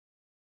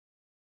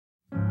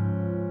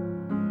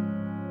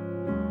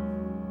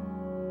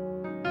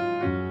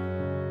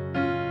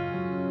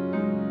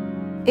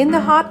In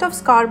the heart of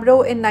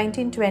Scarborough in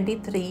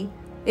 1923,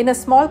 in a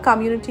small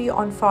community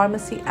on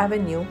Pharmacy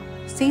Avenue,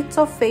 seeds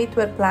of faith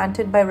were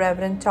planted by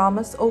Reverend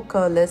Thomas O.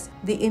 Curlis,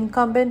 the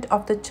incumbent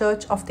of the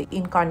Church of the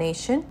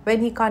Incarnation,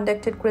 when he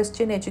conducted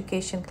Christian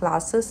education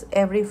classes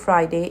every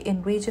Friday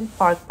in Regent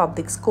Park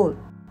Public School.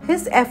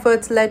 His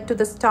efforts led to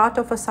the start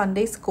of a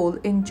Sunday school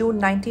in June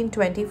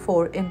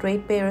 1924 in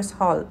Ratepayers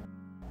Hall.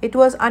 It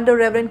was under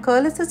Reverend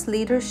Curlis's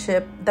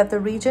leadership that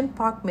the Regent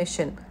Park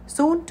Mission,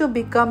 soon to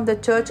become the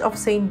Church of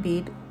St.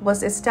 Bede,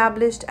 was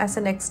established as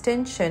an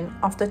extension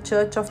of the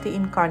Church of the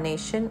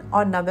Incarnation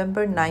on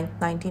November 9,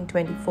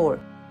 1924.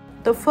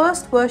 The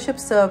first worship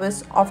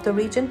service of the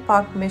Regent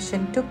Park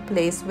Mission took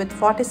place with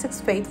 46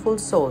 faithful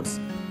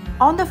souls.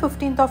 On the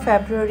 15th of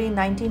February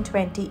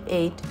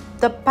 1928,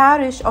 the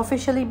parish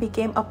officially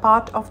became a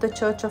part of the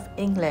Church of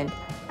England,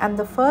 and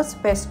the first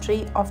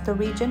vestry of the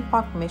Regent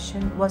Park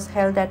Mission was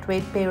held at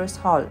Ratepayers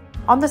Hall.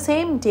 On the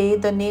same day,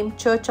 the name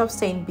Church of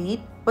St.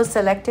 Bede was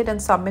selected and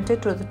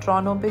submitted to the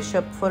Toronto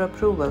Bishop for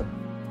approval.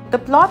 The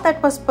plot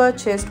that was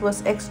purchased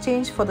was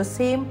exchanged for the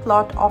same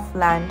plot of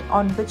land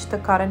on which the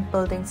current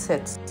building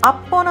sits,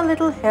 up on a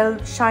little hill,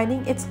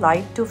 shining its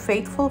light to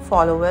faithful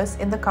followers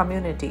in the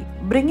community,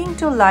 bringing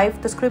to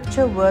life the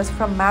scripture verse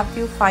from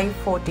Matthew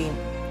 5:14.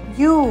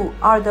 "You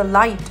are the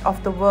light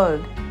of the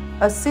world.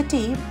 A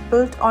city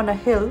built on a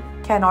hill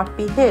cannot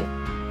be hid."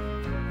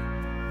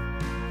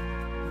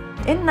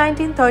 In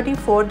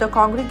 1934, the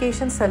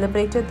congregation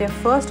celebrated their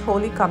first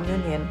Holy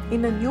Communion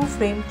in a new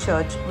frame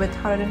church with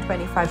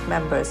 125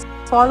 members,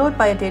 followed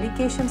by a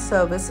dedication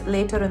service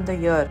later in the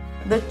year.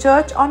 The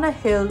church on a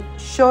hill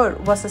sure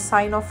was a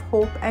sign of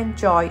hope and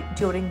joy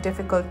during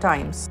difficult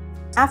times.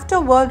 After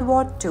World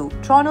War II,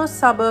 Toronto's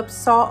suburbs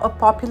saw a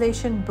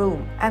population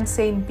boom, and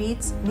St.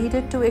 Bede's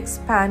needed to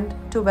expand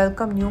to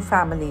welcome new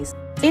families.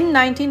 In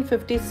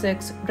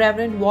 1956,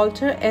 Reverend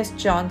Walter S.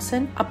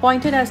 Johnson,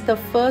 appointed as the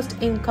first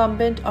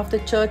incumbent of the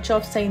Church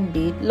of St.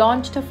 Bede,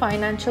 launched a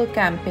financial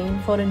campaign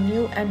for a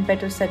new and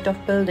better set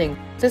of buildings.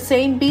 The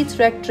St. Bede's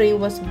Rectory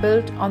was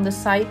built on the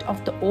site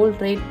of the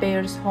old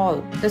Ratepayers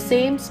Hall, the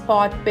same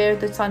spot where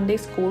the Sunday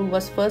school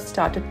was first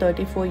started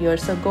 34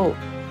 years ago.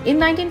 In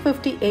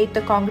 1958,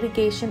 the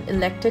congregation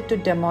elected to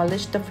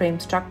demolish the frame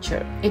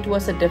structure. It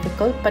was a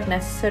difficult but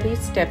necessary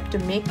step to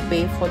make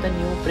way for the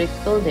new brick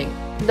building.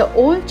 The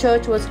old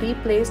church was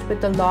replaced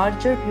with a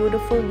larger,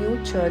 beautiful new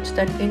church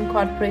that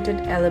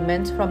incorporated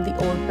elements from the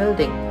old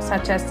building,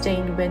 such as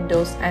stained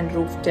windows and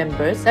roof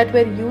timbers that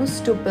were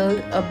used to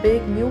build a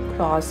big new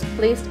cross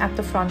placed at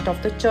the front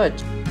of the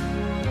church.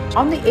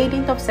 On the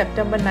 18th of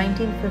September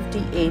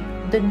 1958,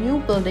 the new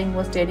building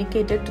was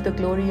dedicated to the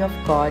glory of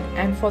God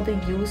and for the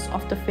use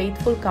of the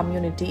faithful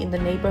community in the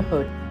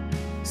neighborhood.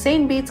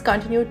 St. Bede's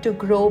continued to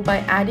grow by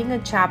adding a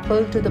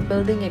chapel to the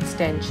building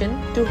extension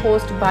to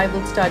host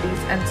Bible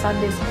studies and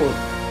Sunday school.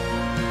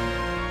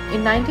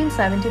 In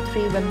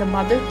 1973, when the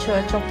Mother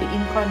Church of the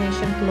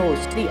Incarnation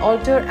closed, the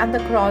altar and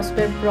the cross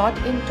were brought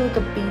into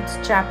the Bede's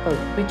Chapel,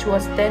 which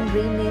was then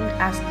renamed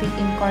as the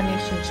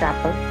Incarnation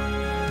Chapel.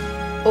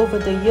 Over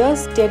the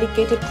years,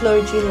 dedicated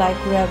clergy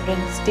like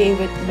Reverends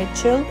David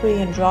Mitchell,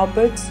 Brian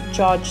Roberts,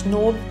 George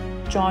Knoll,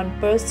 John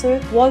Purser,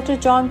 Walter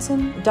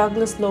Johnson,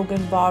 Douglas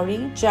Logan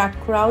Barry, Jack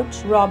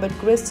Crouch, Robert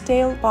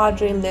Grisdale,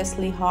 Padre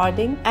Leslie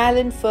Harding,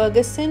 Alan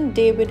Ferguson,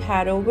 David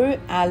Harrower,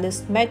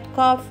 Alice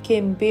Metcalf,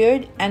 Kim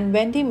Beard, and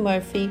Wendy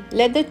Murphy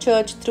led the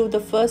church through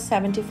the first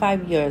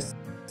 75 years.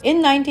 In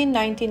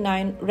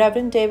 1999,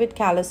 Reverend David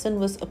Callison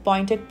was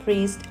appointed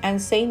priest, and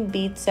St.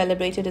 Bede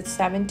celebrated its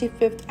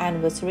 75th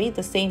anniversary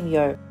the same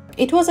year.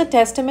 It was a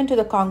testament to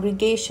the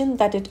congregation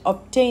that it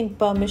obtained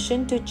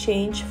permission to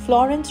change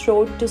Florence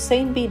Road to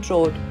St. Bede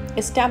Road,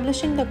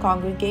 establishing the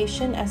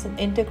congregation as an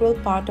integral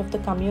part of the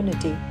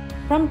community.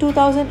 From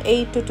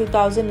 2008 to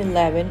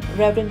 2011,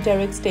 Reverend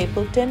Derek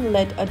Stapleton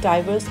led a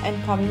diverse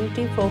and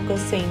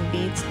community-focused St.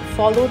 Bede's,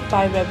 followed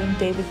by Reverend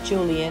David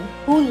Julian,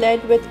 who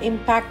led with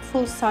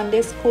impactful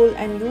Sunday school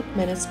and youth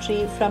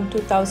ministry from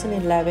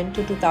 2011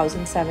 to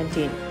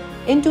 2017.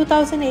 In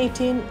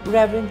 2018,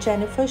 Reverend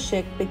Jennifer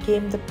Schick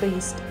became the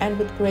priest, and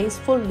with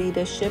graceful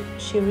leadership,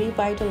 she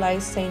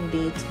revitalized St.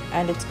 Bede's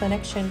and its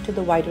connection to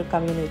the wider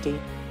community.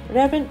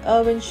 Reverend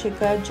Irwin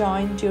Schicker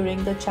joined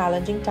during the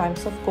challenging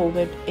times of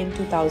COVID in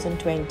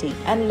 2020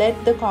 and led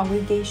the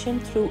congregation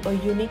through a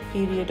unique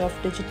period of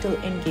digital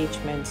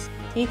engagements.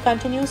 He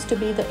continues to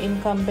be the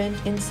incumbent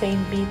in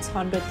St. Bede's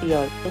 100th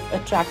year,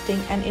 attracting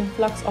an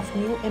influx of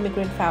new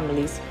immigrant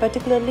families,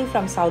 particularly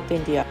from South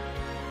India.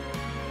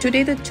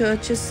 Today, the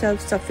church is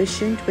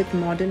self-sufficient with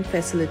modern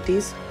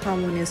facilities,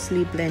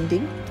 harmoniously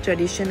blending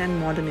tradition and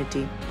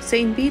modernity.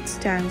 St. Bede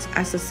stands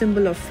as a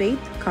symbol of faith,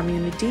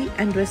 community,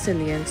 and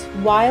resilience,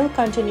 while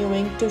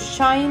continuing to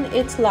shine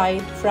its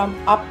light from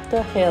up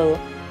the hill